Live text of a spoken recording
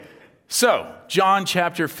So, John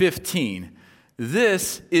chapter 15.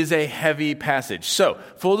 This is a heavy passage. So,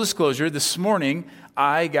 full disclosure, this morning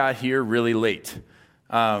I got here really late.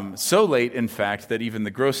 So late, in fact, that even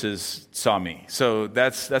the Grosses saw me. So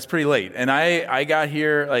that's pretty late. And I got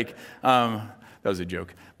here that was a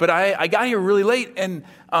joke. But I got here really late, and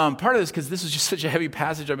part of this because this was just such a heavy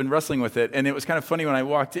passage, I've been wrestling with it. And it was kind of funny when I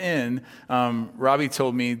walked in, Robbie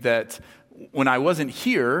told me that when I wasn't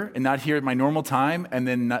here and not here at my normal time, and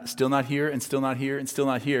then still not here and still not here and still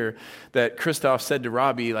not here, that Christoph said to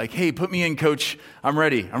Robbie, hey, put me in, coach. I'm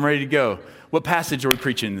ready to go. What passage are we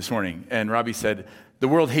preaching this morning? And Robbie said, the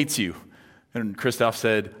world hates you. And Christoph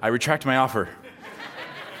said, I retract my offer.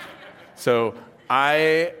 So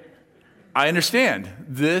I understand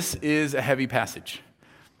this is a heavy passage.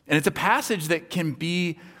 And it's a passage that can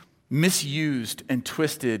be misused and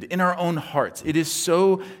twisted in our own hearts. It is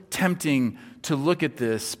so tempting to look at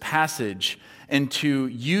this passage and to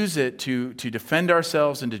use it to defend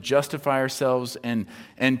ourselves and to justify ourselves and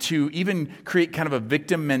to even create kind of a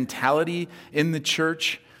victim mentality in the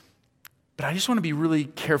church. But I just want to be really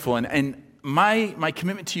careful. And my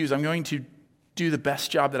commitment to you is I'm going to do the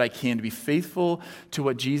best job that I can to be faithful to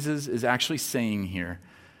what Jesus is actually saying here.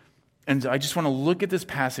 And I just want to look at this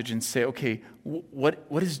passage and say, okay,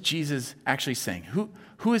 what is Jesus actually saying?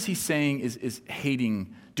 Who is he saying is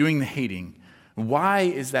hating, doing the hating? Why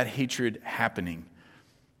is that hatred happening?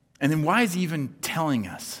 And then why is he even telling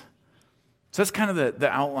us? So that's kind of the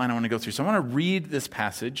outline I want to go through. So I want to read this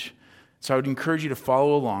passage. So I would encourage you to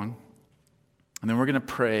follow along. And then we're going to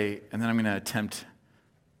pray, and then I'm going to attempt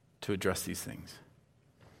to address these things.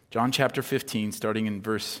 John chapter 15, starting in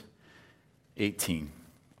verse 18.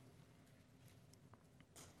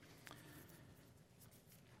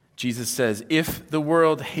 Jesus says, if the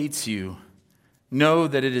world hates you, know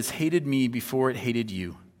that it has hated me before it hated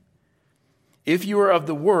you. If you were of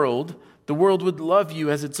the world would love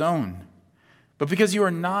you as its own. But because you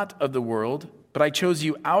are not of the world, but I chose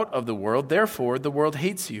you out of the world, therefore the world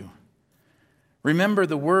hates you. Remember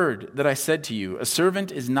the word that I said to you, a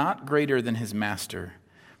servant is not greater than his master.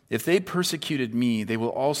 If they persecuted me, they will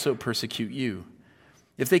also persecute you.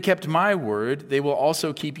 If they kept my word, they will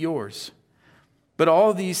also keep yours. But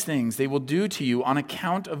all these things they will do to you on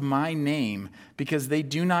account of my name, because they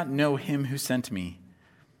do not know him who sent me.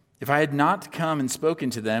 If I had not come and spoken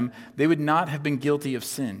to them, they would not have been guilty of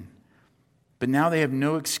sin. But now they have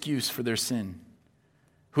no excuse for their sin.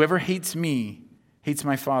 Whoever hates me hates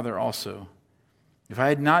my Father also. If I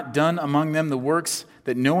had not done among them the works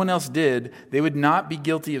that no one else did, they would not be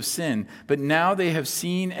guilty of sin. But now they have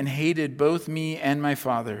seen and hated both me and my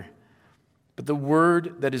Father. But the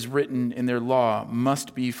word that is written in their law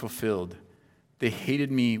must be fulfilled. They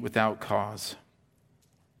hated me without cause.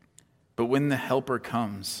 But when the Helper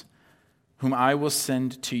comes, whom I will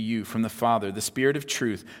send to you from the Father, the Spirit of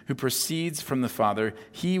truth, who proceeds from the Father,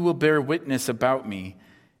 he will bear witness about me,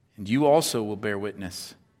 and you also will bear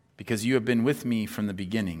witness, because you have been with me from the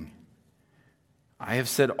beginning. I have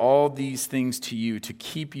said all these things to you to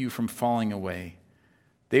keep you from falling away.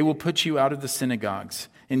 They will put you out of the synagogues.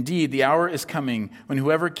 Indeed, the hour is coming when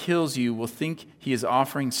whoever kills you will think he is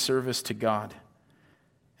offering service to God.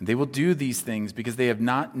 And they will do these things because they have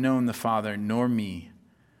not known the Father nor me.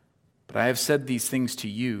 But I have said these things to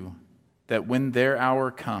you, that when their hour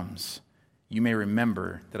comes, you may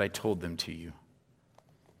remember that I told them to you.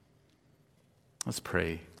 Let's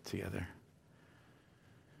pray together.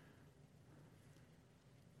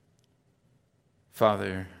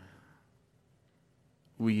 Father,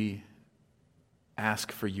 we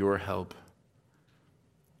ask for your help.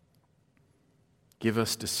 Give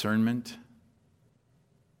us discernment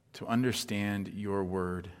to understand your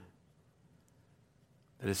word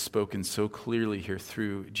that is spoken so clearly here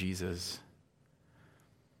through Jesus.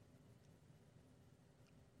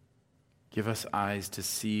 Give us eyes to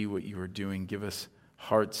see what you are doing. Give us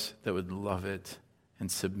hearts that would love it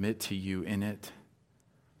and submit to you in it.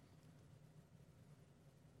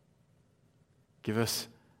 Give us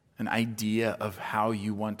an idea of how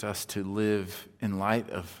you want us to live in light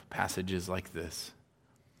of passages like this.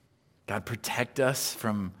 God, protect us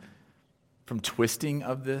from twisting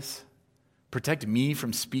of this. Protect me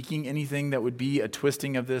from speaking anything that would be a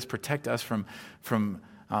twisting of this. Protect us from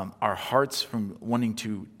our hearts from wanting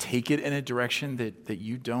to take it in a direction that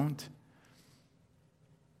you don't.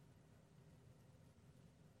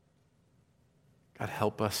 God,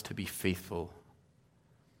 help us to be faithful.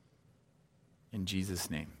 In Jesus'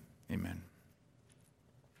 name, amen.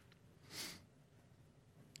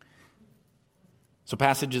 So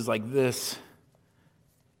passages like this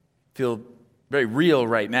feel very real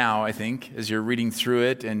right now, I think, as you're reading through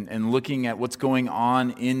it and looking at what's going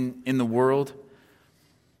on in the world.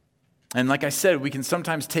 And like I said, we can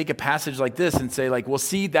sometimes take a passage like this and say, like, well,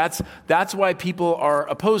 see, that's why people are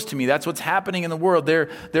opposed to me. That's what's happening in the world. They're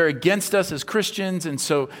against us as Christians, and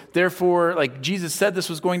so therefore, like Jesus said this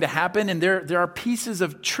was going to happen, and there are pieces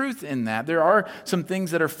of truth in that. There are some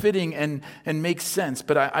things that are fitting and make sense.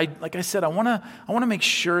 But I like I said, I want to make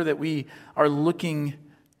sure that we are looking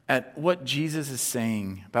at what Jesus is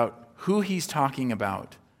saying about who he's talking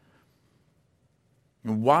about.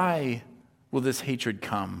 And why will this hatred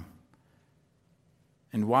come?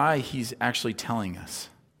 And why he's actually telling us.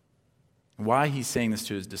 Why he's saying this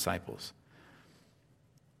to his disciples.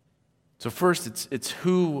 So first, it's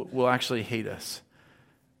who will actually hate us.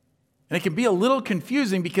 And it can be a little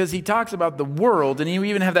confusing because he talks about the world, and you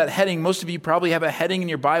even have that heading. Most of you probably have a heading in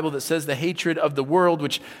your Bible that says the hatred of the world,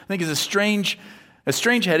 which I think is a strange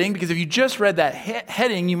heading, because if you just read that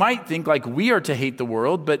heading, you might think like we are to hate the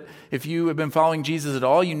world, but if you have been following Jesus at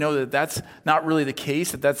all, you know that that's not really the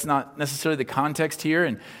case, that's not necessarily the context here.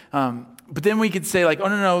 And but then we could say like, oh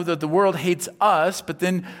no, that the world hates us, but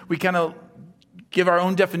then we kind of give our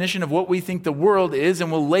own definition of what we think the world is,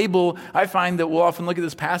 and I find that we'll often look at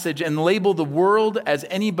this passage and label the world as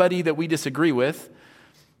anybody that we disagree with.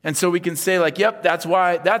 And so we can say like, yep, that's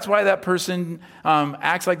why that person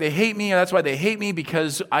acts like they hate me, or that's why they hate me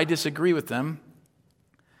because I disagree with them.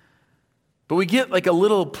 But we get like a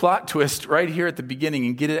little plot twist right here at the beginning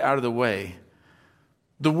and get it out of the way.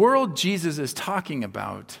 The world Jesus is talking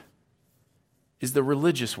about is the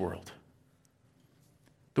religious world.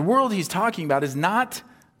 The world he's talking about is not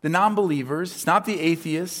the non-believers, it's not the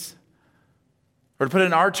atheists. Or to put it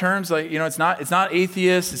in our terms, like, it's not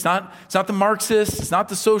atheists, it's not the Marxists, it's not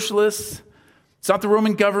the socialists, it's not the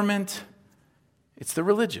Roman government, it's the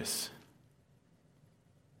religious.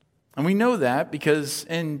 And we know that because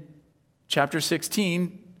in chapter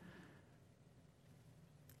 16,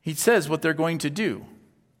 he says what they're going to do.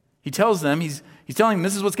 He tells them, he's telling them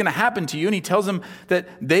this is what's going to happen to you, and he tells them that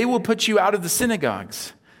they will put you out of the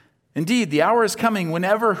synagogues. Indeed, the hour is coming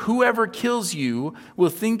whenever whoever kills you will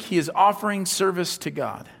think he is offering service to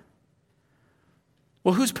God.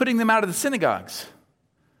 Well, who's putting them out of the synagogues?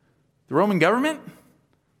 The Roman government?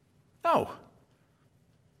 No.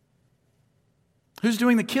 Who's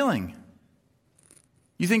doing the killing?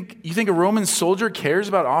 You think a Roman soldier cares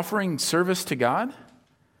about offering service to God?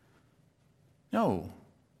 No.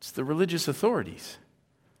 It's the religious authorities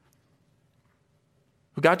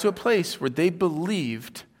who got to a place where they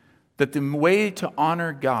believed that the way to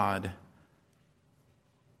honor God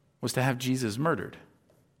was to have Jesus murdered.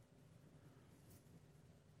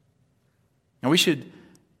 Now we should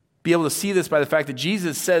be able to see this by the fact that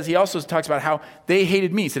Jesus says, he also talks about how they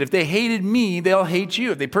hated me. He said, if they hated me, they'll hate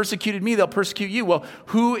you. If they persecuted me, they'll persecute you. Well,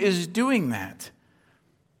 who is doing that?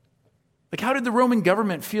 Like, how did the Roman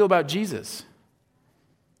government feel about Jesus?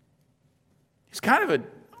 He's kind of an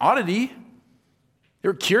oddity. They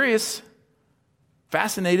were curious,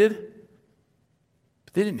 fascinated,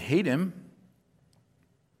 but they didn't hate him.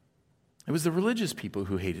 It was the religious people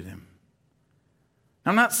who hated him.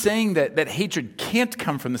 Now, I'm not saying that hatred can't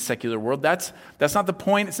come from the secular world. That's not the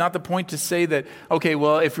point. It's not the point to say that, okay,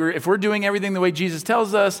 well, if we're doing everything the way Jesus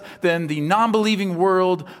tells us, then the non-believing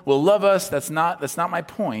world will love us. That's not my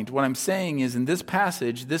point. What I'm saying is, in this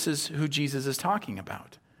passage, this is who Jesus is talking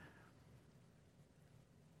about.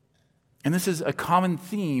 And this is a common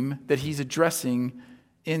theme that he's addressing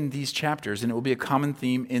in these chapters, and it will be a common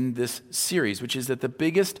theme in this series, which is that the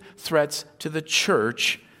biggest threats to the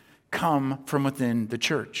church come from within the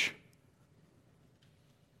church.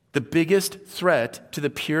 The biggest threat to the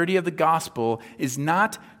purity of the gospel is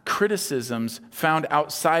not criticisms found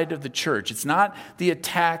outside of the church. It's not the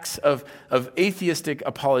attacks of atheistic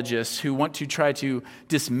apologists who want to try to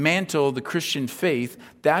dismantle the Christian faith.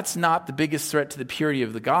 That's not the biggest threat to the purity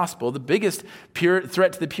of the gospel. The biggest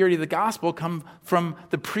threat to the purity of the gospel comes from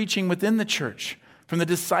the preaching within the church, from the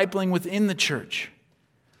discipling within the church.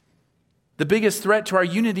 The biggest threat to our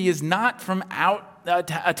unity is not from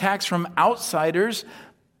attacks from outsiders,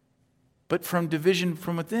 but from division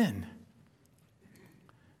from within.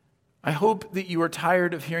 I hope that you are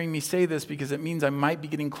tired of hearing me say this because it means I might be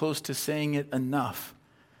getting close to saying it enough.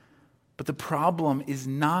 But the problem is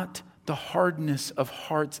not the hardness of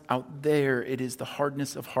hearts out there. It is the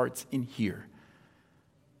hardness of hearts in here.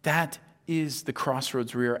 That is the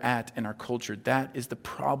crossroads we are at in our culture. That is the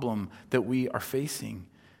problem that we are facing.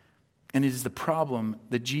 And it is the problem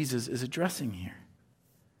that Jesus is addressing here.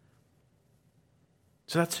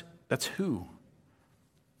 So that's who.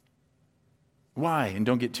 Why? And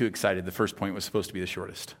don't get too excited. The first point was supposed to be the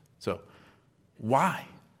shortest. So, Why?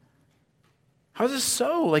 How is this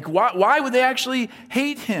so? Like, why would they actually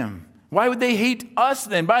hate him? Why would they hate us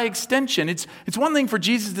then, by extension? It's one thing for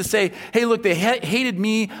Jesus to say, hey, look, they hated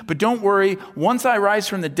me, but don't worry. Once I rise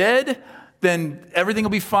from the dead, then everything will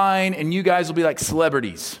be fine, and you guys will be like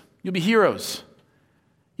celebrities. You'll be heroes.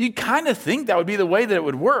 You'd kind of think that would be the way that it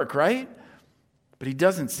would work, right? But he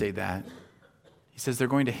doesn't say that. He says they're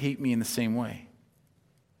going to hate me in the same way.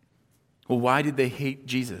 Well, why did they hate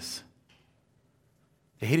Jesus?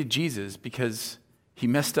 They hated Jesus because he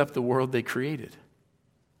messed up the world they created.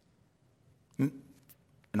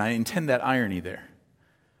 And I intend that irony there.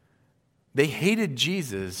 They hated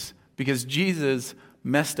Jesus because Jesus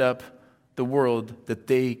messed up the world that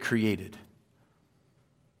they created.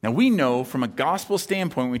 Now we know from a gospel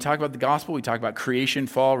standpoint, when we talk about the gospel, we talk about creation,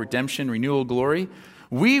 fall, redemption, renewal, glory.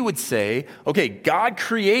 We would say, okay, God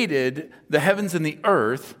created the heavens and the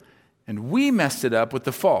earth, and we messed it up with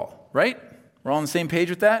the fall, right? We're all on the same page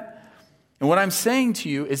with that? And what I'm saying to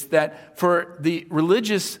you is that for the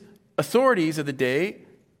religious authorities of the day,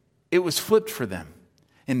 it was flipped for them.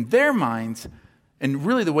 In their minds, and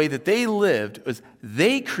really the way that they lived, was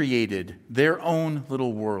they created their own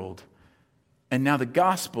little world. And now the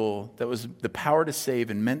gospel that was the power to save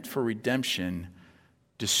and meant for redemption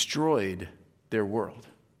destroyed their world.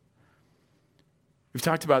 We've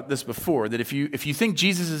talked about this before, that if you think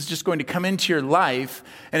Jesus is just going to come into your life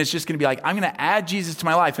and it's just going to be like, I'm going to add Jesus to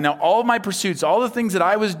my life, and now all of my pursuits, all the things that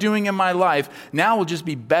I was doing in my life, now will just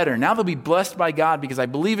be better. Now they'll be blessed by God because I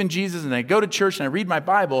believe in Jesus and I go to church and I read my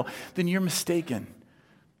Bible, then you're mistaken.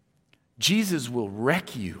 Jesus will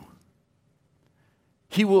wreck you.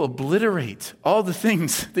 He will obliterate all the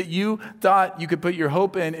things that you thought you could put your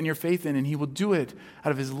hope in and your faith in, and he will do it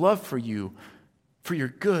out of his love for you, for your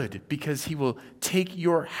good, because he will take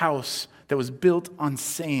your house that was built on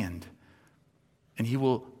sand and he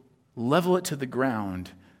will level it to the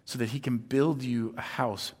ground so that he can build you a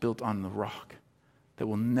house built on the rock that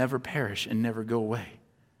will never perish and never go away.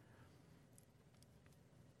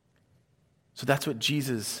 So that's what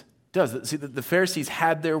Jesus does. See, the Pharisees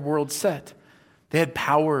had their world set. They had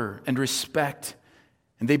power and respect,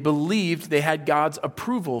 and they believed they had God's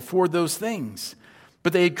approval for those things.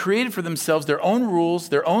 But they had created for themselves their own rules,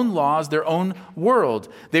 their own laws, their own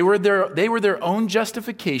world. They were their own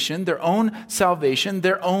justification, their own salvation,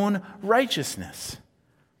 their own righteousness.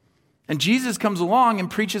 And Jesus comes along and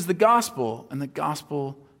preaches the gospel, and the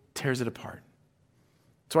gospel tears it apart.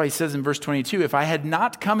 That's why he says in verse 22, if I had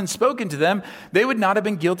not come and spoken to them, they would not have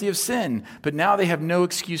been guilty of sin. But now they have no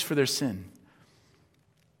excuse for their sin.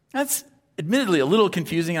 That's admittedly a little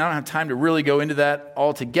confusing. I don't have time to really go into that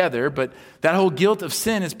altogether, but that whole guilt of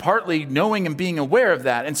sin is partly knowing and being aware of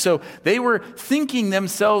that. And so they were thinking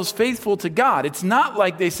themselves faithful to God. It's not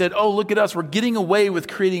like they said, oh, look at us, we're getting away with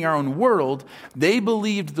creating our own world. They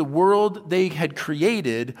believed the world they had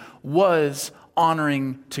created was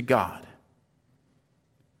honoring to God.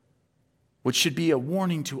 Which should be a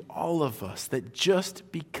warning to all of us that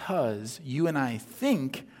just because you and I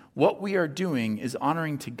think what we are doing is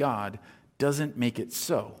honoring to God doesn't make it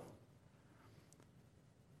so.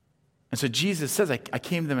 And so Jesus says, I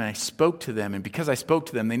came to them and I spoke to them, and because I spoke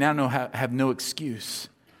to them, they now have no excuse.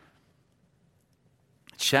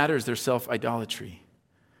 It shatters their self-idolatry.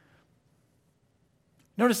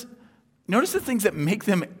 Notice the things that make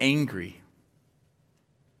them angry.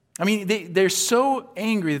 I mean, they're so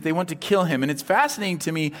angry that they want to kill him. And it's fascinating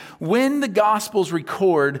to me when the Gospels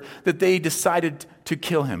record that they decided to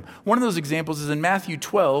kill him. One of those examples is in Matthew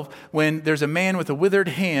 12, when there's a man with a withered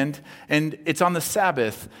hand, and it's on the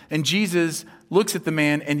Sabbath, and Jesus looks at the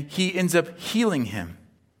man, and he ends up healing him.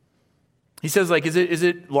 He says, like, is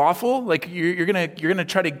it lawful? Like, you're gonna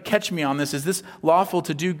try to catch me on this. Is this lawful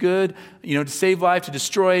to do good, to save life, to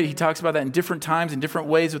destroy? He talks about that in different times, in different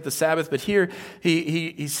ways with the Sabbath. But here,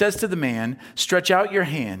 he says to the man, stretch out your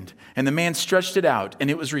hand. And the man stretched it out, and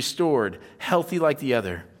it was restored, healthy like the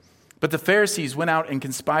other. But the Pharisees went out and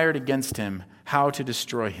conspired against him, how to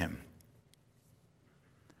destroy him.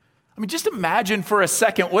 I mean, just imagine for a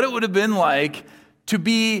second what it would have been like to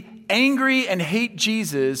be angry and hate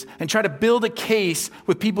Jesus and try to build a case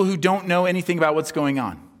with people who don't know anything about what's going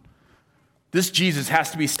on. This Jesus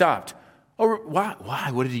has to be stopped. Oh,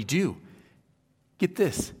 why? What did he do? Get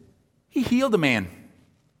this. He healed a man.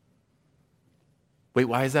 Wait,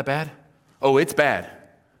 why is that bad? Oh, it's bad.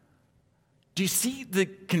 Do you see the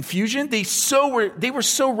confusion? They were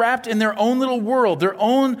so wrapped in their own little world, their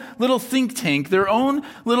own little think tank, their own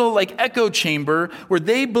little echo chamber, where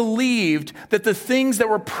they believed that the things that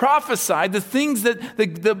were prophesied, the things that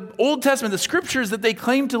the Old Testament, the scriptures that they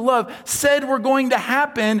claimed to love, said were going to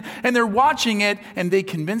happen, and they're watching it, and they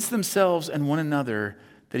convinced themselves and one another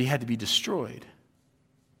that he had to be destroyed.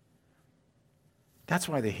 That's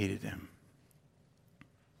why they hated him.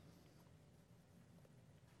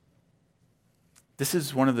 This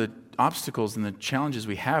is one of the obstacles and the challenges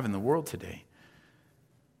we have in the world today.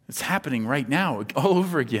 It's happening right now, all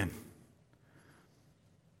over again.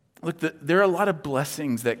 Look, there are a lot of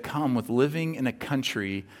blessings that come with living in a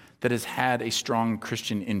country that has had a strong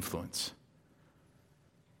Christian influence.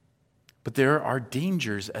 But there are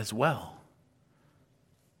dangers as well.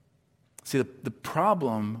 See, the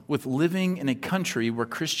problem with living in a country where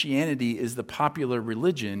Christianity is the popular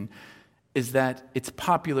religion is that it's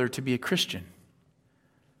popular to be a Christian.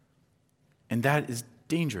 And that is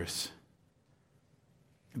dangerous.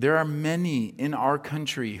 There are many in our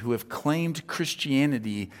country who have claimed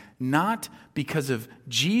Christianity not because of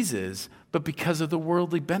Jesus, but because of the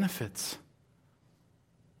worldly benefits.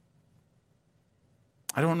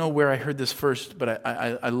 I don't know where I heard this first, but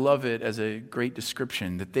I love it as a great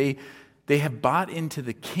description, that they have bought into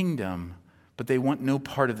the kingdom, but they want no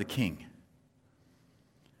part of the king.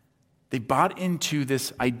 They bought into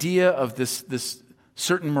this idea of this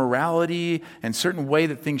certain morality and certain way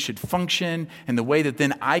that things should function and the way that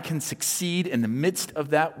then I can succeed in the midst of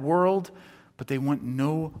that world, but they want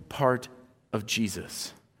no part of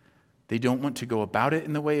Jesus. They don't want to go about it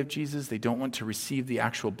in the way of Jesus. They don't want to receive the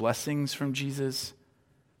actual blessings from Jesus.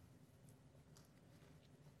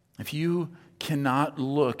 If you cannot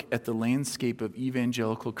look at the landscape of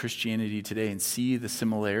evangelical Christianity today and see the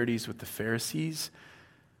similarities with the Pharisees,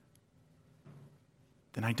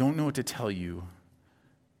 then I don't know what to tell you.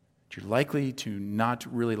 You're likely to not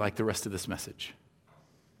really like the rest of this message.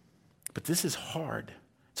 But this is hard.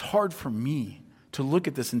 It's hard for me to look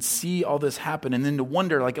at this and see all this happen and then to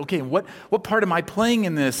wonder, okay, what part am I playing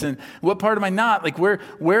in this and what part am I not?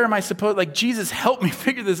 Where am I supposed, Jesus, help me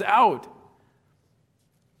figure this out.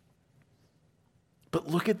 But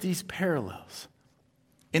look at these parallels.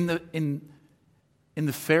 In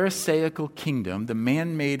the Pharisaical kingdom, the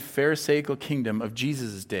man-made Pharisaical kingdom of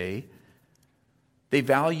Jesus' day, they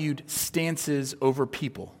valued stances over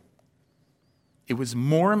people. It was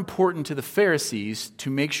more important to the Pharisees to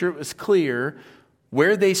make sure it was clear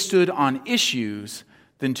where they stood on issues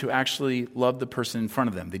than to actually love the person in front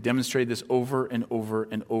of them. They demonstrated this over and over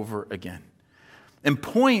and over again. And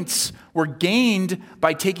points were gained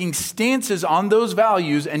by taking stances on those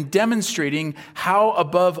values and demonstrating how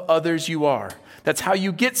above others you are. That's how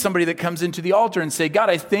you get somebody that comes into the altar and say, God,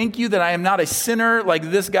 I thank you that I am not a sinner like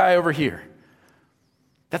this guy over here.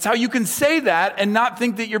 That's how you can say that and not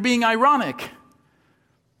think that you're being ironic.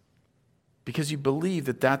 Because you believe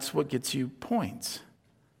that that's what gets you points.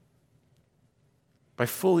 By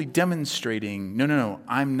fully demonstrating, no,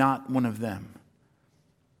 I'm not one of them.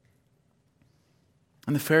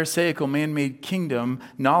 In the Pharisaical man-made kingdom,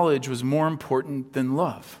 knowledge was more important than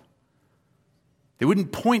love. They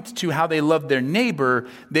wouldn't point to how they loved their neighbor.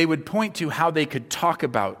 They would point to how they could talk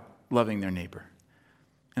about loving their neighbor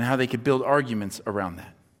and how they could build arguments around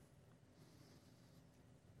that.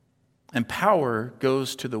 And power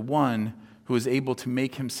goes to the one who is able to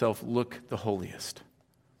make himself look the holiest.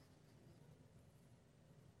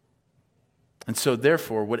 And so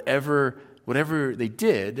therefore, whatever they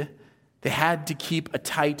did, they had to keep a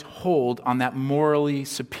tight hold on that morally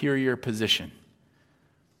superior position.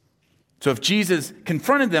 So if Jesus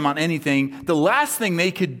confronted them on anything, the last thing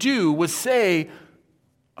they could do was say,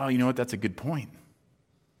 oh, you know what, that's a good point.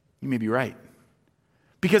 You may be right.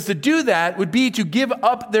 Because to do that would be to give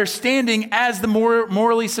up their standing as the more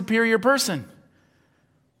morally superior person.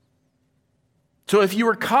 So if you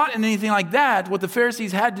were caught in anything like that, what the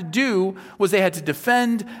Pharisees had to do was they had to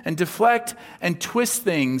defend and deflect and twist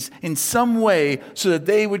things in some way so that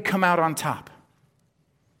they would come out on top.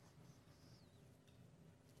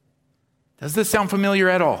 Does this sound familiar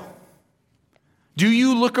at all? Do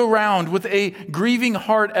you look around with a grieving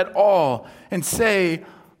heart at all and say,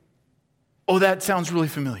 oh, that sounds really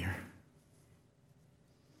familiar?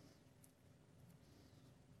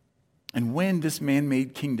 And when this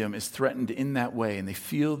man-made kingdom is threatened in that way and they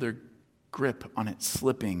feel their grip on it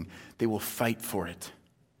slipping, they will fight for it.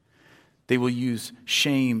 They will use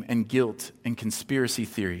shame and guilt and conspiracy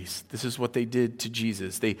theories. This is what they did to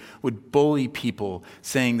Jesus. They would bully people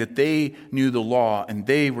saying that they knew the law and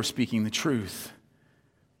they were speaking the truth.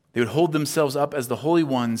 They would hold themselves up as the holy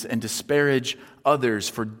ones and disparage others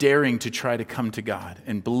for daring to try to come to God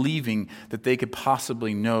and believing that they could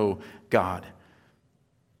possibly know God.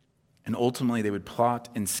 And ultimately, they would plot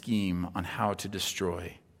and scheme on how to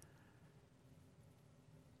destroy.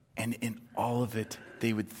 And in all of it,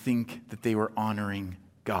 they would think that they were honoring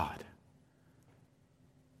God.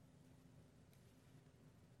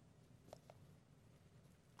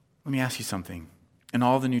 Let me ask you something. In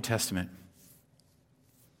all the New Testament,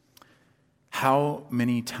 how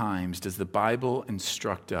many times does the Bible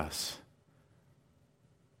instruct us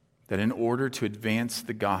that in order to advance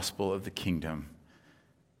the gospel of the kingdom,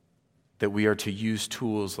 that we are to use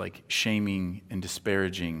tools like shaming and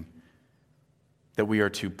disparaging, that we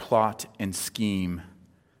are to plot and scheme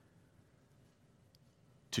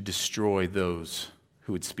to destroy those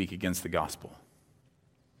who would speak against the gospel?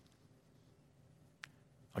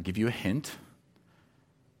 I'll give you a hint.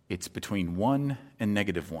 It's between 1 and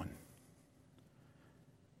 -1.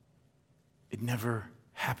 It never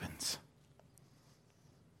happens.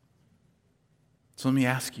 So let me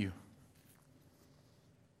ask you.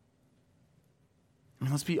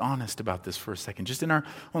 Let's be honest about this for a second, just in our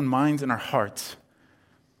own minds and our hearts.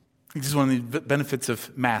 This is one of the benefits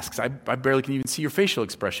of masks. I barely can even see your facial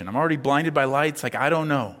expression. I'm already blinded by lights, I don't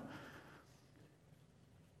know.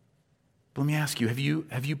 But let me ask you,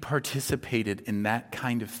 have you participated in that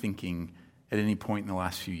kind of thinking at any point in the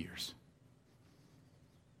last few years?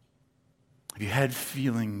 Have you had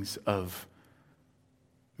feelings of,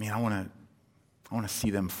 I want to see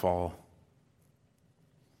them fall?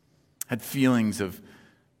 Had feelings of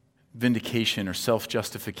vindication or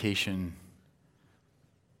self-justification?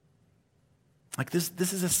 Like this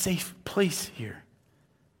is a safe place here.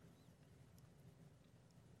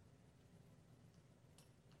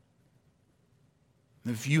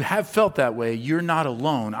 If you have felt that way, you're not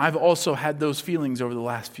alone. I've also had those feelings over the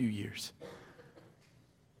last few years.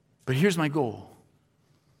 But here's my goal.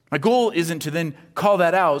 My goal isn't to then call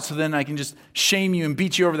that out so then I can just shame you and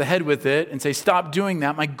beat you over the head with it and say, stop doing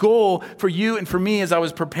that. My goal for you and for me as I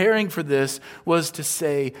was preparing for this was to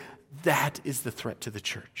say, that is the threat to the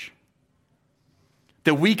church.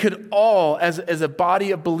 That we could all, as a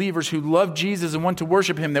body of believers who love Jesus and want to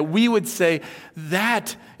worship him, that we would say,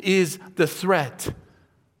 that is the threat.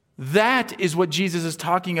 That is what Jesus is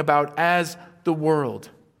talking about as the world.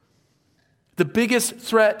 The biggest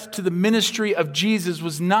threat to the ministry of Jesus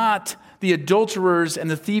was not the adulterers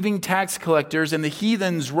and the thieving tax collectors and the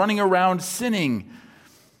heathens running around sinning.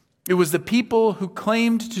 It was the people who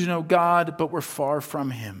claimed to know God but were far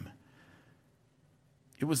from him.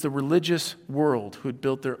 It was the religious world who had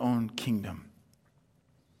built their own kingdom.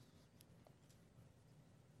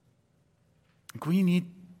 We need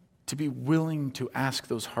to be willing to ask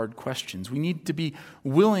those hard questions. We need to be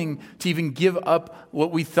willing to even give up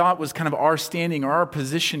what we thought was kind of our standing or our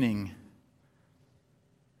positioning.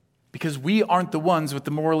 Because we aren't the ones with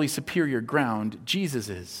the morally superior ground. Jesus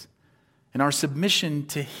is. And our submission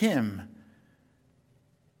to him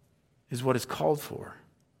is what is called for.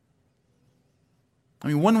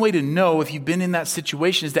 One way to know if you've been in that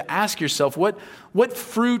situation is to ask yourself, what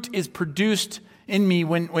fruit is produced in me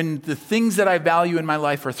when the things that I value in my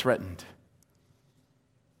life are threatened?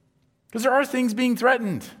 Because there are things being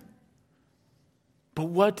threatened. But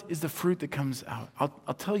what is the fruit that comes out?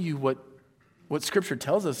 I'll tell you what Scripture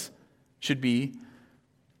tells us should be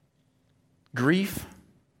grief,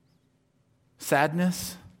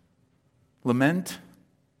 sadness, lament.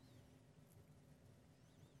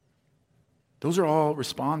 Those are all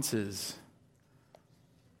responses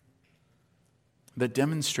that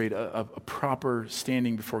demonstrate a proper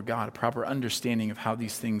standing before God, a proper understanding of how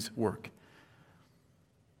these things work.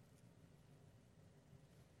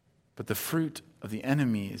 But the fruit of the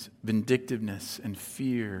enemy is vindictiveness and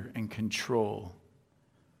fear and control.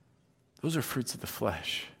 Those are fruits of the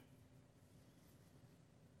flesh.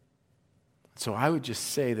 So I would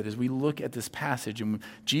just say that as we look at this passage and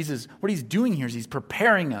Jesus, what he's doing here is he's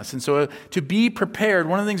preparing us. And so to be prepared,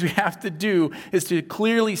 one of the things we have to do is to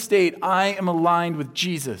clearly state, I am aligned with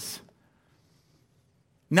Jesus.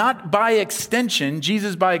 Not by extension,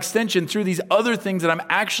 Jesus by extension through these other things that I'm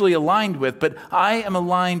actually aligned with, but I am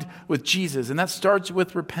aligned with Jesus. And that starts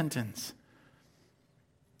with repentance.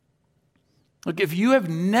 Look, if you have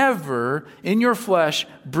never in your flesh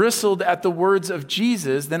bristled at the words of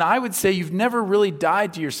Jesus, then I would say you've never really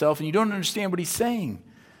died to yourself and you don't understand what he's saying.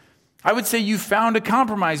 I would say you found a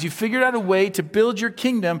compromise. You figured out a way to build your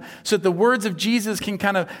kingdom so that the words of Jesus can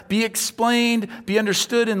kind of be explained, be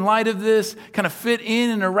understood in light of this, kind of fit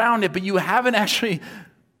in and around it, but you haven't actually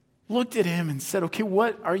looked at him and said, okay,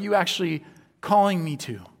 what are you actually calling me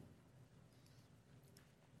to?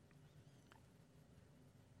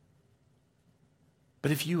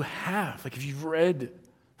 But if you have, like if you've read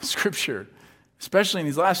Scripture, especially in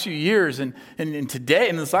these last few years and today,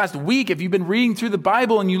 in this last week, if you've been reading through the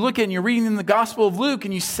Bible and you look at it and you're reading in the Gospel of Luke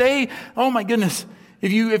and you say, oh my goodness,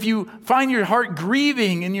 if you find your heart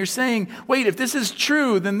grieving and you're saying, wait, if this is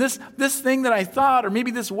true, then this thing that I thought, or maybe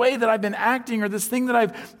this way that I've been acting, or this thing that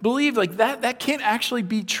I've believed, like that can't actually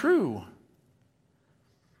be true.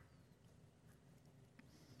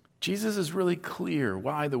 Jesus is really clear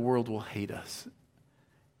why the world will hate us.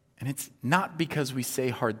 And it's not because we say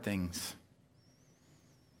hard things.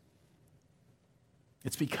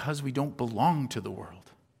 It's because we don't belong to the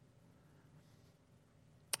world.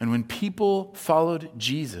 And when people followed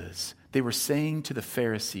Jesus, they were saying to the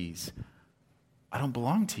Pharisees, I don't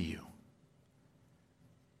belong to you.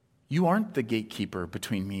 You aren't the gatekeeper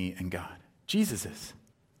between me and God. Jesus is.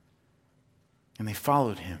 And they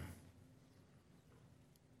followed him.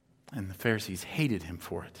 And the Pharisees hated him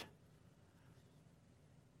for it.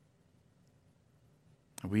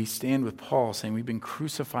 We stand with Paul saying we've been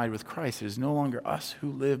crucified with Christ. It is no longer us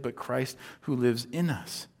who live, but Christ who lives in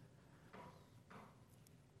us.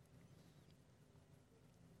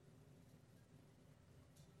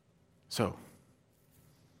 So,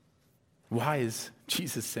 why is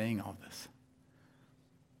Jesus saying all this?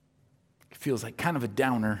 It feels like kind of a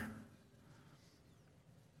downer.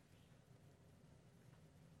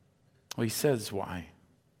 Well, he says why.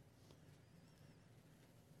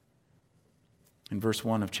 In verse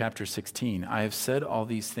 1 of chapter 16, I have said all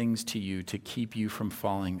these things to you to keep you from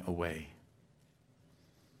falling away.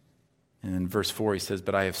 And in verse 4 he says,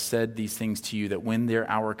 but I have said these things to you that when their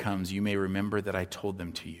hour comes, you may remember that I told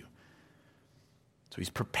them to you. So he's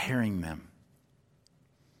preparing them.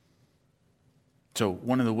 So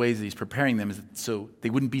one of the ways that he's preparing them is so they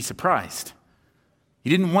wouldn't be surprised. He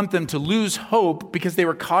didn't want them to lose hope because they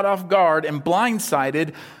were caught off guard and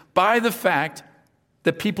blindsided by the fact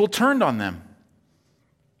that people turned on them.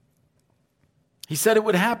 He said it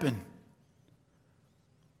would happen.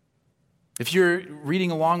 If you're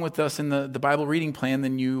reading along with us in the Bible reading plan,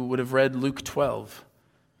 then you would have read Luke 12,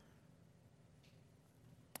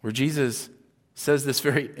 where Jesus says this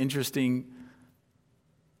very interesting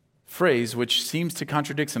phrase, which seems to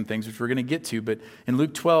contradict some things, which we're going to get to. But in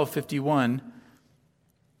Luke 12:51,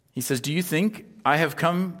 he says, do you think I have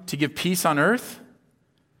come to give peace on earth?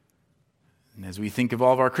 And as we think of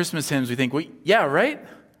all of our Christmas hymns, we think, well, yeah, right?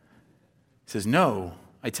 He says, no,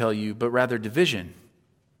 I tell you, but rather division.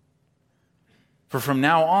 For from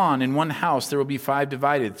now on, in one house there will be 5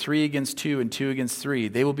 divided, 3 against 2 and 2 against 3.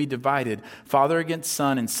 They will be divided, father against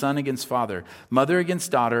son and son against father, mother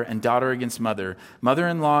against daughter and daughter against mother,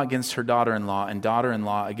 mother-in-law against her daughter-in-law and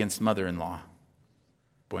daughter-in-law against mother-in-law.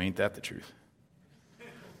 Boy, ain't that the truth.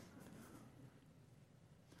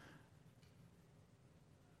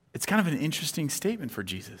 It's kind of an interesting statement for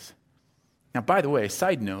Jesus. Now, by the way,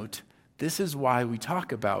 side note, this is why we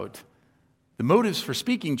talk about the motives for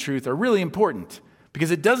speaking truth are really important,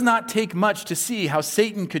 because it does not take much to see how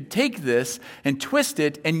Satan could take this and twist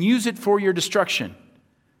it and use it for your destruction.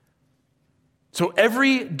 So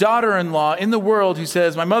every daughter-in-law in the world who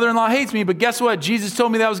says, my mother-in-law hates me, but guess what? Jesus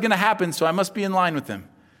told me that was going to happen, so I must be in line with him.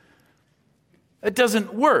 It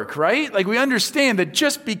doesn't work, right? Like we understand that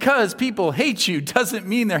just because people hate you doesn't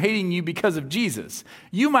mean they're hating you because of Jesus.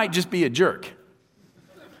 You might just be a jerk.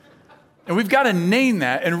 And we've got to name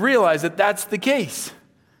that and realize that that's the case.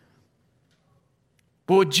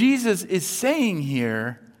 But what Jesus is saying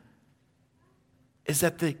here is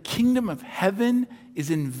that the kingdom of heaven is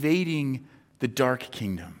invading the dark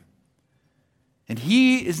kingdom. And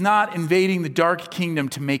he is not invading the dark kingdom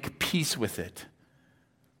to make peace with it,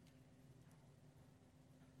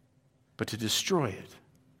 but to destroy it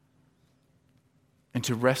and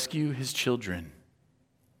to rescue his children.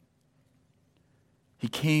 He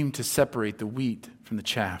came to separate the wheat from the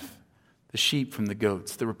chaff, the sheep from the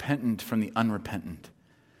goats, the repentant from the unrepentant.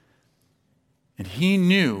 And he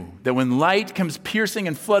knew that when light comes piercing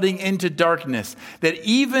and flooding into darkness, that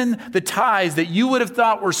even the ties that you would have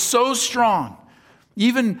thought were so strong,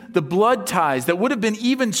 even the blood ties that would have been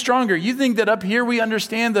even stronger. You think that up here we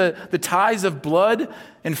understand the ties of blood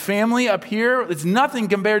and family up here? It's nothing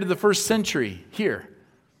compared to the first century here.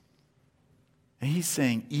 And he's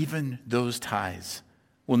saying even those ties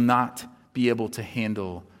will not be able to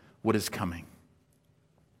handle what is coming.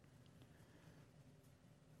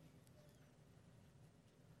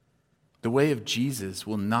 The way of Jesus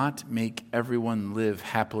will not make everyone live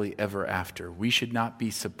happily ever after. We should not be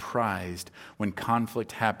surprised when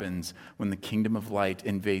conflict happens, when the kingdom of light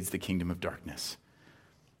invades the kingdom of darkness.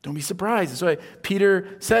 Don't be surprised. That's why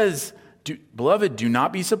Peter says Beloved, do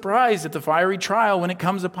not be surprised at the fiery trial when it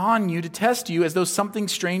comes upon you to test you as though something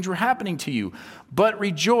strange were happening to you. But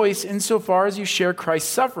rejoice insofar as you share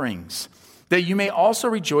Christ's sufferings, that you may also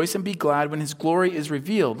rejoice and be glad when his glory is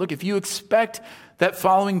revealed. Look, if you expect that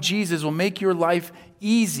following Jesus will make your life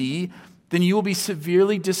easy, then you will be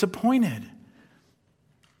severely disappointed.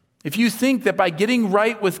 If you think that by getting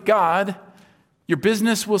right with God, your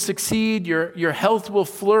business will succeed, your health will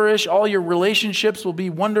flourish, all your relationships will be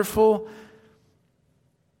wonderful,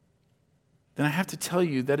 then I have to tell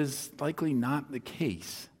you that is likely not the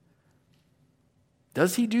case.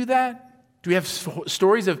 Does he do that? Do we have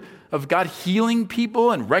stories of God healing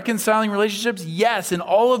people and reconciling relationships? Yes, and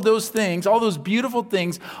all of those things, all those beautiful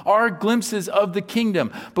things are glimpses of the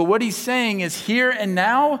kingdom. But what he's saying is here and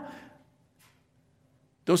now,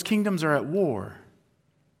 those kingdoms are at war.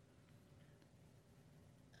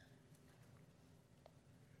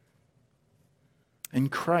 In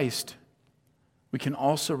Christ, we can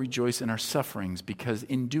also rejoice in our sufferings because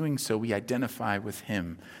in doing so, we identify with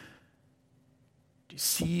him. Do you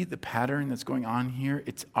see the pattern that's going on here?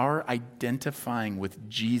 It's our identifying with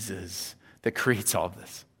Jesus that creates all of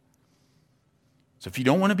this. So if you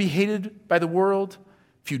don't want to be hated by the world,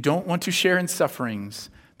 if you don't want to share in sufferings,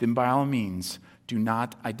 then by all means, do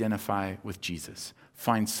not identify with Jesus.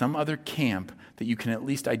 Find some other camp that you can at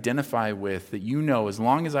least identify with, that you know, as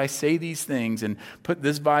long as I say these things and put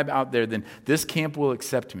this vibe out there, then this camp will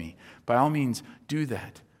accept me. By all means, do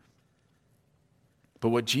that. But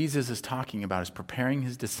what Jesus is talking about is preparing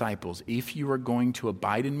his disciples. If you are going to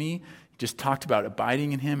abide in me, he just talked about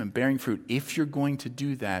abiding in him and bearing fruit. If you're going to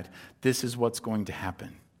do that, this is what's going to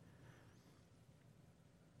happen.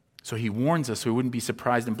 So he warns us so we wouldn't be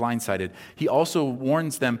surprised and blindsided. He also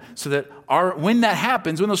warns them so that when that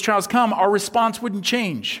happens, when those trials come, our response wouldn't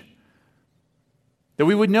change. That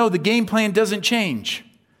we would know the game plan doesn't change.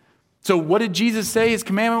 So what did Jesus say his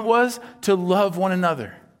commandment was? To love one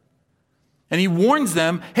another. And he warns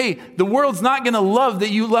them, hey, the world's not going to love that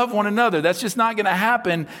you love one another. That's just not going to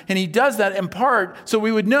happen. And he does that in part so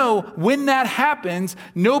we would know when that happens,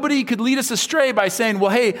 nobody could lead us astray by saying,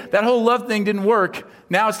 well, hey, that whole love thing didn't work.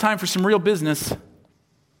 Now it's time for some real business.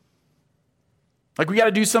 Like we got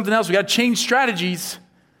to do something else. We got to change strategies.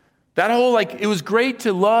 That whole, it was great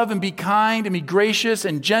to love and be kind and be gracious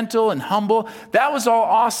and gentle and humble. That was all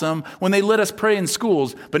awesome when they let us pray in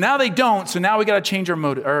schools. But now they don't, so now we got to change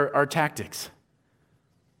our tactics.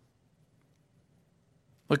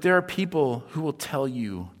 Look, there are people who will tell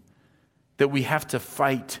you that we have to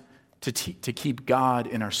fight to keep God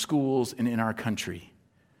in our schools and in our country.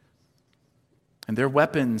 And their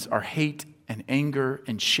weapons are hate and anger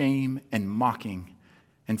and shame and mocking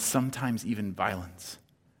and sometimes even violence.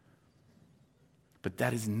 But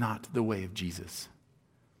that is not the way of Jesus.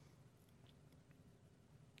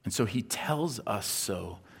 And so he tells us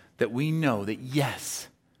so that we know that yes,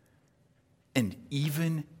 and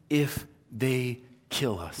even if they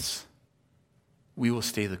kill us, we will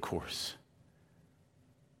stay the course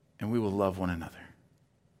and we will love one another.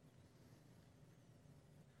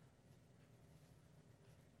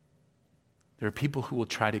 There are people who will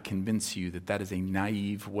try to convince you that that is a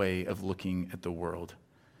naive way of looking at the world.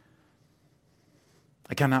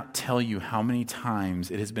 I cannot tell you how many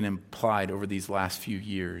times it has been implied over these last few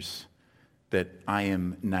years that I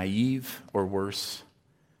am naive or worse,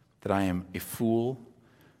 that I am a fool,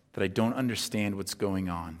 that I don't understand what's going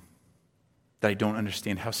on, that I don't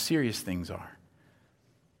understand how serious things are.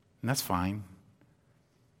 And that's fine.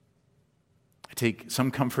 I take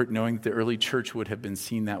some comfort knowing that the early church would have been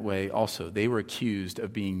seen that way also. They were accused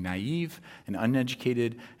of being naive and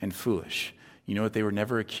uneducated and foolish. You know what they were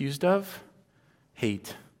never accused of?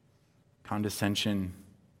 Hate, condescension,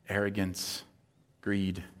 arrogance,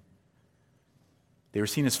 greed. They were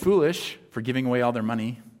seen as foolish for giving away all their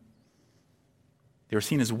money. They were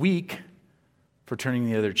seen as weak for turning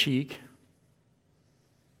the other cheek.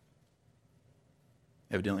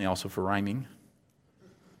 Evidently also for rhyming.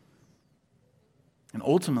 And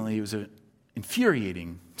ultimately it was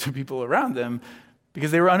infuriating to people around them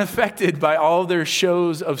because they were unaffected by all their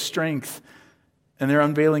shows of strength and their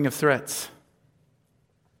unveiling of threats.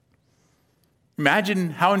 Imagine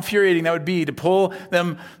how infuriating that would be to pull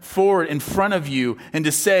them forward in front of you and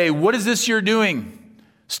to say, what is this you're doing?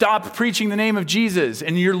 Stop preaching the name of Jesus.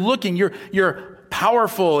 And you're looking, you're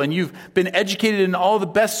powerful and you've been educated in all the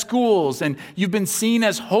best schools and you've been seen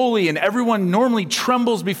as holy and everyone normally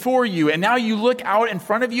trembles before you. And now you look out in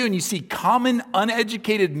front of you and you see common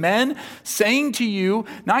uneducated men saying to you,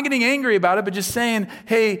 not getting angry about it, but just saying,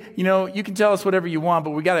 hey, you can tell us whatever you want,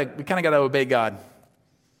 but we kind of got to obey God.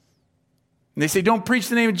 And they say, don't preach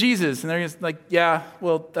the name of Jesus. And they're just like, yeah,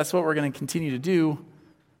 well, that's what we're going to continue to do.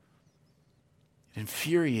 It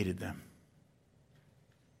infuriated them.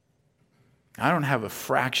 I don't have a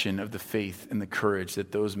fraction of the faith and the courage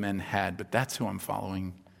that those men had, but that's who I'm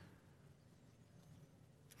following.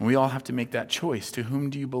 And we all have to make that choice. To whom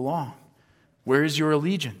do you belong? Where is your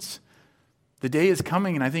allegiance? The day is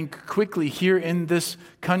coming, and I think quickly here in this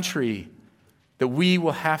country, that we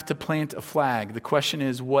will have to plant a flag. The question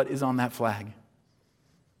is, what is on that flag?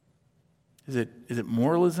 Is it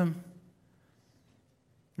moralism?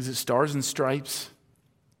 Is it stars and stripes?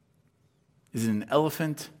 Is it an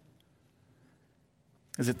elephant?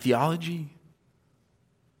 Is it theology?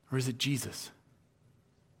 Or is it Jesus?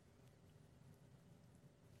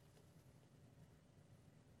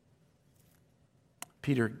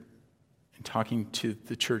 Peter, in talking to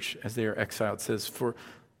the church as they are exiled, says, For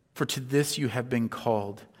to this you have been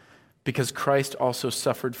called, because Christ also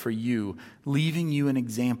suffered for you, leaving you an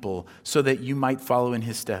example so that you might follow in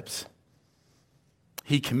his steps.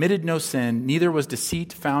 He committed no sin, neither was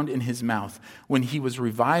deceit found in his mouth. When he was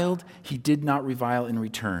reviled, he did not revile in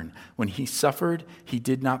return. When he suffered, he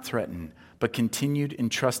did not threaten, but continued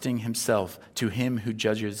entrusting himself to him who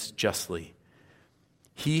judges justly.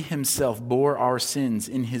 He himself bore our sins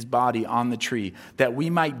in his body on the tree, that we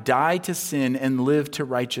might die to sin and live to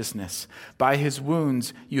righteousness. By his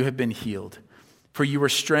wounds you have been healed. For you were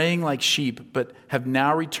straying like sheep, but have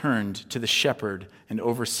now returned to the shepherd and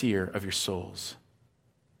overseer of your souls.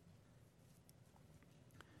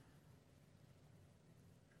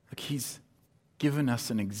 Look, he's given us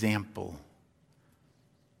an example,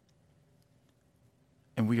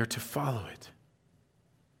 and we are to follow it.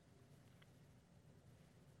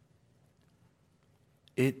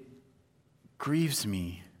 It grieves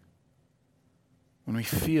me when we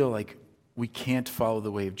feel like we can't follow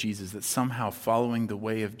the way of Jesus, that somehow following the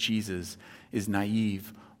way of Jesus is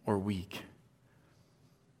naive or weak.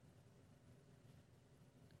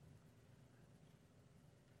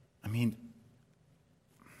 I mean,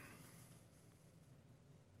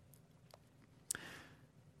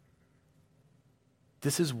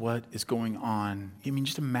 this is what is going on. I mean,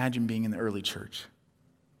 just imagine being in the early church.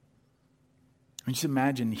 I mean, just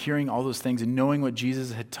imagine hearing all those things and knowing what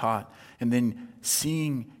Jesus had taught, and then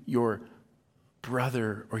seeing your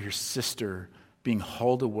brother or your sister being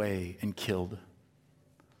hauled away and killed.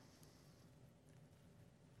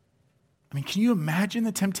 I mean, can you imagine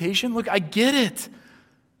the temptation? Look, I get it.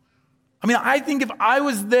 I mean, I think if I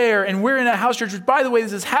was there and we're in a house church, which, by the way,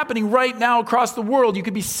 this is happening right now across the world, you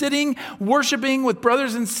could be sitting, worshiping with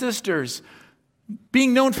brothers and sisters,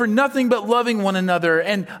 being known for nothing but loving one another,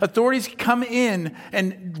 and authorities come in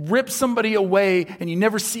and rip somebody away and you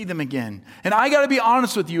never see them again. And I got to be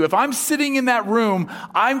honest with you, if I'm sitting in that room,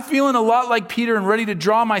 I'm feeling a lot like Peter and ready to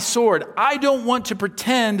draw my sword. I don't want to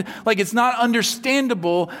pretend like it's not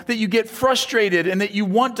understandable that you get frustrated and that you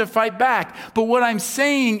want to fight back. But what I'm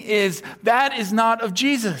saying is that is not of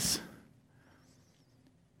Jesus.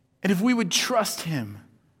 And if we would trust him,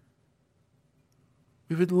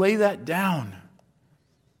 we would lay that down.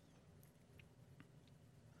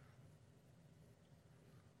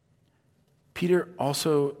 Peter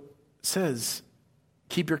also says,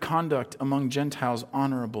 keep your conduct among Gentiles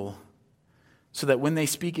honorable, so that when they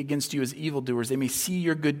speak against you as evildoers, they may see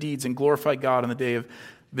your good deeds and glorify God on the day of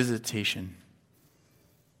visitation.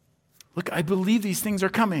 Look, I believe these things are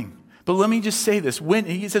coming, but let me just say this.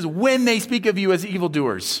 He says, when they speak of you as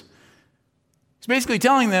evildoers. He's basically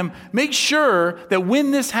telling them, make sure that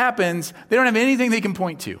when this happens, they don't have anything they can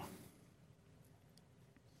point to.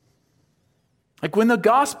 Like when the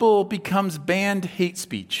gospel becomes banned hate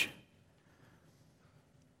speech,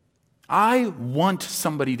 I want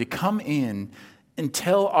somebody to come in and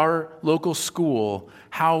tell our local school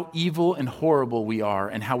how evil and horrible we are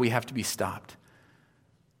and how we have to be stopped.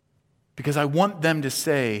 Because I want them to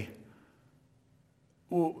say,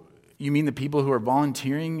 well, you mean the people who are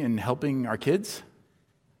volunteering and helping our kids?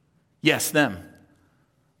 Yes, them.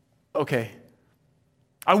 Okay.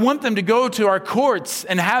 I want them to go to our courts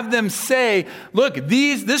and have them say, look,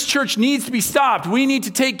 this church needs to be stopped. We need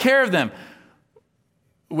to take care of them.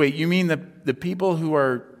 Wait, you mean the people who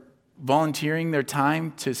are volunteering their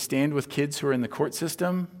time to stand with kids who are in the court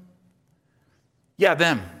system? Yeah,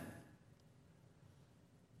 them.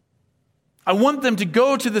 I want them to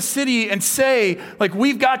go to the city and say, like,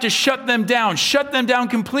 we've got to shut them down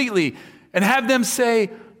completely, and have them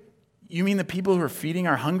say, you mean the people who are feeding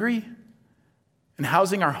our hungry and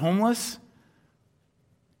housing our homeless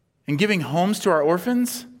and giving homes to our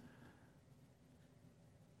orphans?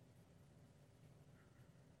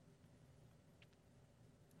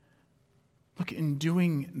 Look, in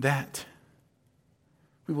doing that,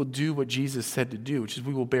 We will do what Jesus said to do, which is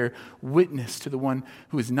we will bear witness to the one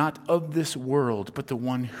who is not of this world, but the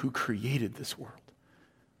one who created this world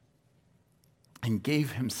and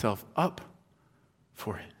gave himself up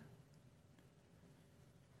for it.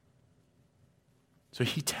 So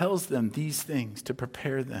he tells them these things to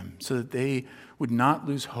prepare them so that they would not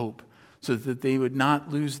lose hope, so that they would not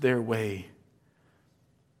lose their way,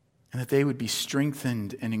 and that they would be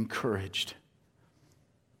strengthened and encouraged.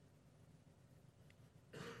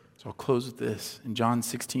 So I'll close with this. In John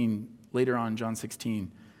 16, later on, John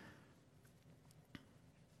 16,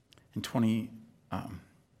 in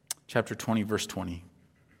chapter 20, verse 20, it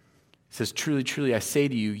says, "Truly, truly, I say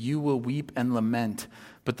to you, you will weep and lament,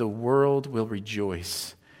 but the world will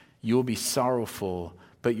rejoice. You will be sorrowful,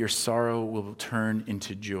 but your sorrow will turn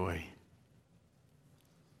into joy."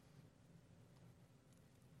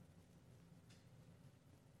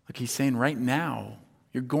 Like he's saying right now,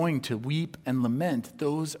 you're going to weep and lament.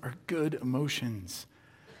 Those are good emotions.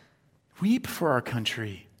 Weep for our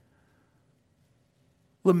country.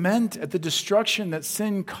 Lament at the destruction that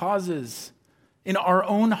sin causes in our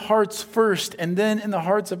own hearts first, and then in the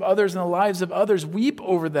hearts of others and the lives of others. Weep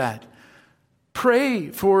over that. Pray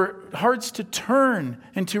for hearts to turn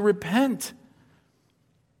and to repent.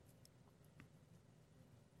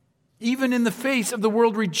 Even in the face of the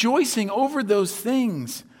world rejoicing over those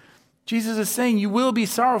things, Jesus is saying, you will be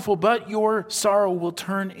sorrowful, but your sorrow will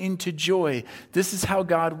turn into joy. This is how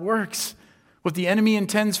God works. What the enemy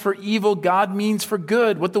intends for evil, God means for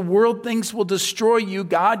good. What the world thinks will destroy you,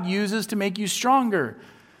 God uses to make you stronger.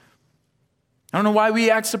 I don't know why we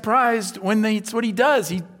act surprised when it's what he does.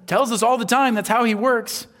 He tells us all the time that's how he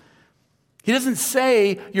works. He doesn't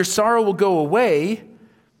say your sorrow will go away.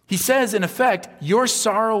 He says, in effect, your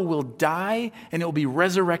sorrow will die and it will be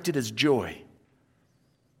resurrected as joy.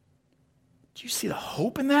 Do you see the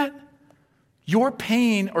hope in that? Your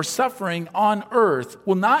pain or suffering on earth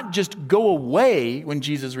will not just go away when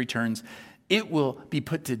Jesus returns. It will be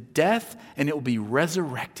put to death and it will be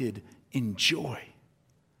resurrected in joy.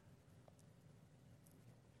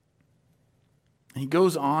 And he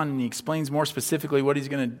goes on and he explains more specifically what he's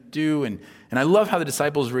going to do. And I love how the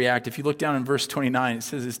disciples react. If you look down in verse 29, it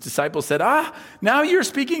says his disciples said, now you're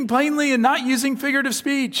speaking plainly and not using figurative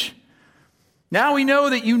speech. Now we know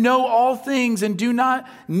that you know all things and do not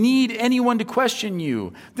need anyone to question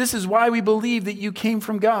you. This is why we believe that you came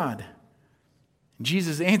from God.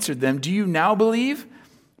 Jesus answered them, do you now believe?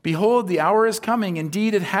 Behold, the hour is coming.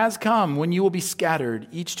 Indeed, it has come when you will be scattered,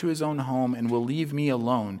 each to his own home, and will leave me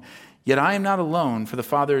alone. Yet I am not alone, for the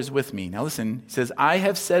Father is with me. Now listen, he says, I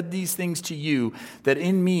have said these things to you, that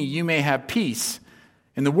in me you may have peace.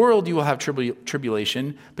 In the world you will have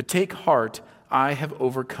tribulation, but take heart, I have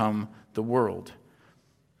overcome the world.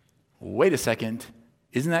 Wait a second.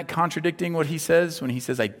 Isn't that contradicting what he says when he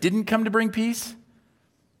says, I didn't come to bring peace?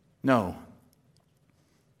 No.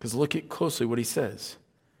 Because look at closely what he says.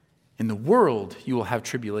 In the world you will have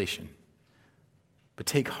tribulation, but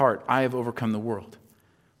take heart, I have overcome the world.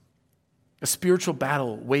 A spiritual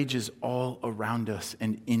battle wages all around us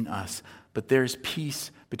and in us, but there's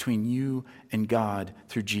peace between you and God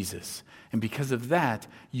through Jesus. And because of that,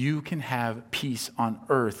 you can have peace on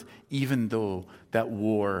earth, even though that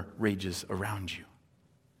war rages around you.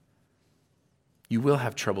 You will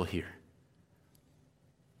have trouble here.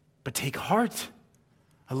 But take heart.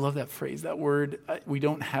 I love that phrase, that word. We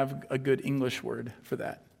don't have a good English word for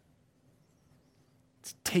that.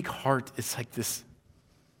 Take heart is like this.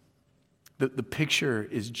 The picture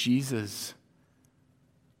is Jesus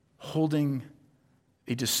holding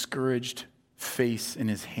a discouraged face in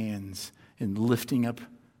his hands and lifting up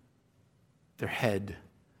their head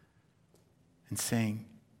and saying,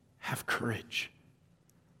 have courage.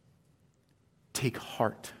 Take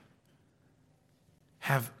heart.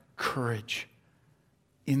 Have courage.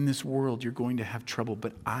 In this world, you're going to have trouble,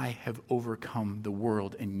 but I have overcome the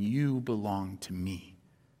world and you belong to me.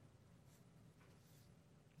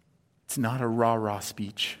 It's not a rah-rah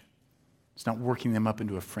speech. It's not working them up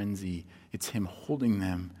into a frenzy. It's him holding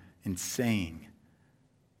them and saying,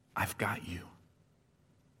 I've got you.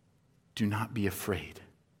 Do not be afraid.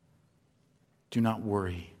 Do not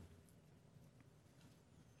worry.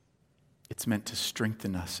 It's meant to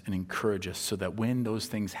strengthen us and encourage us so that when those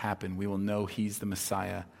things happen, we will know he's the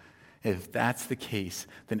Messiah. If that's the case,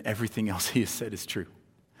 then everything else he has said is true.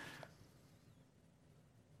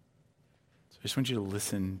 So I just want you to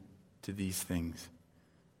listen to these things.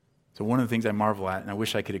 So one of the things I marvel at, and I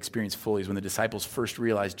wish I could experience fully, is when the disciples first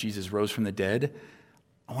realized Jesus rose from the dead.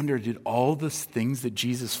 I wonder, did all the things that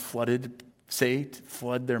Jesus flood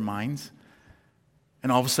their minds?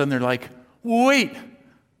 And all of a sudden they're like, wait,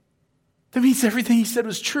 That means everything he said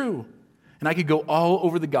was true. And I could go all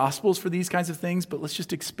over the Gospels for these kinds of things, but let's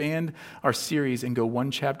just expand our series and go one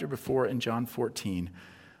chapter before in John 14.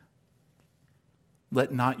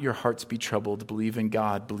 Let not your hearts be troubled. Believe in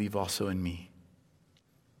God. Believe also in me.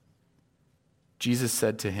 Jesus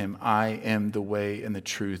said to him, I am the way and the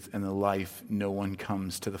truth and the life. No one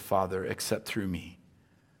comes to the Father except through me.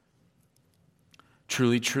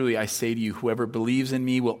 Truly, truly, I say to you, whoever believes in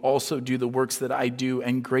me will also do the works that I do,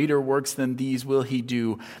 and greater works than these will he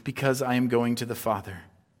do, because I am going to the Father.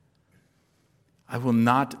 I will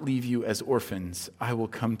not leave you as orphans. I will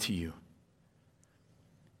come to you.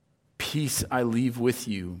 Peace I leave with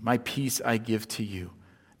you. My peace I give to you.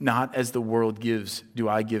 Not as the world gives do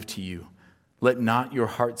I give to you. Let not your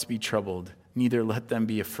hearts be troubled, neither let them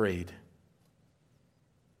be afraid.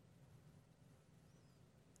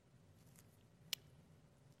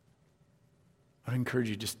 I would encourage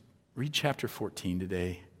you, just read chapter 14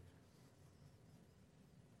 today.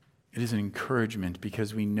 It is an encouragement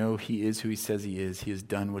because we know he is who he says he is. He has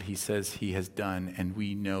done what he says he has done, and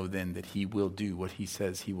we know then that he will do what he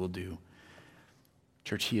says he will do.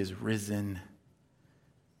 Church, he is risen.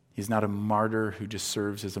 He's not a martyr who just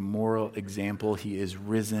serves as a moral example. He is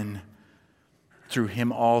risen. Through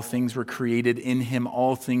him all things were created. In him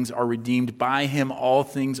all things are redeemed. By him all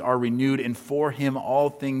things are renewed. And for him all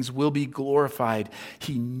things will be glorified.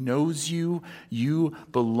 He knows you. You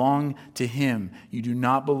belong to him. You do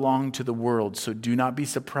not belong to the world. So do not be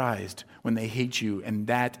surprised when they hate you. And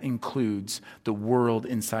that includes the world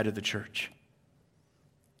inside of the church.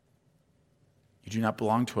 You do not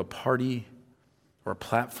belong to a party or a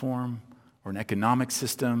platform or an economic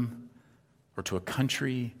system or to a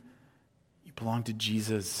country. You belong to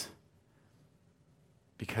Jesus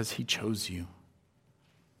because he chose you.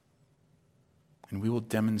 And we will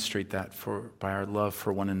demonstrate that by our love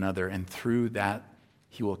for one another. And through that,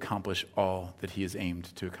 he will accomplish all that he is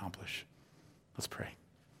aimed to accomplish. Let's pray.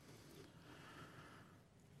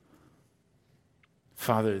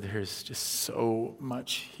 Father, there's just so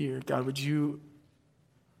much here. God, would you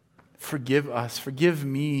forgive us, forgive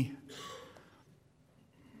me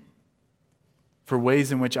for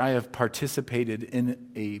ways in which I have participated in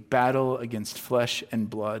a battle against flesh and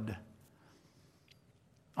blood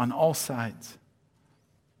on all sides.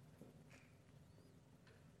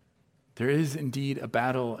 There is indeed a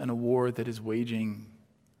battle and a war that is waging,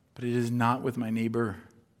 but it is not with my neighbor.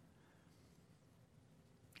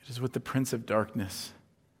 It is with the prince of darkness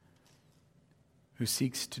who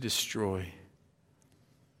seeks to destroy.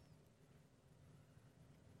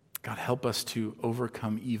 God, help us to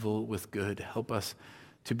overcome evil with good. Help us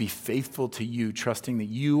to be faithful to you, trusting that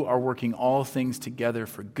you are working all things together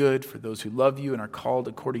for good for those who love you and are called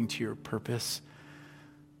according to your purpose.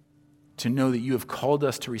 To know that you have called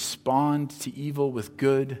us to respond to evil with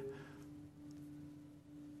good,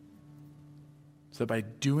 so that by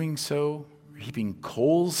doing so, we're heaping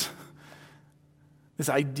coals. This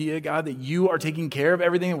idea, God, that you are taking care of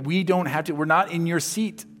everything, and we don't have to. We're not in your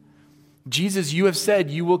seat. Jesus, you have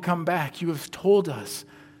said you will come back. You have told us,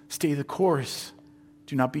 stay the course.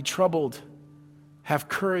 Do not be troubled. Have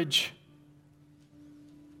courage.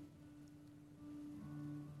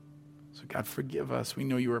 So God, forgive us. We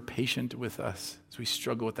know you are patient with us as we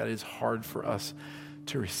struggle with that. It is hard for us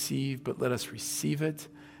to receive, but let us receive it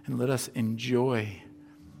and let us enjoy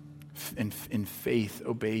and in faith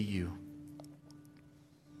obey you.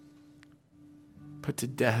 Put to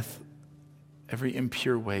death every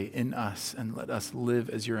impure way in us, and let us live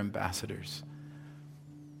as your ambassadors.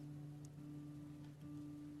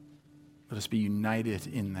 Let us be united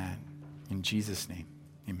in that. In Jesus' name,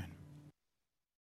 amen.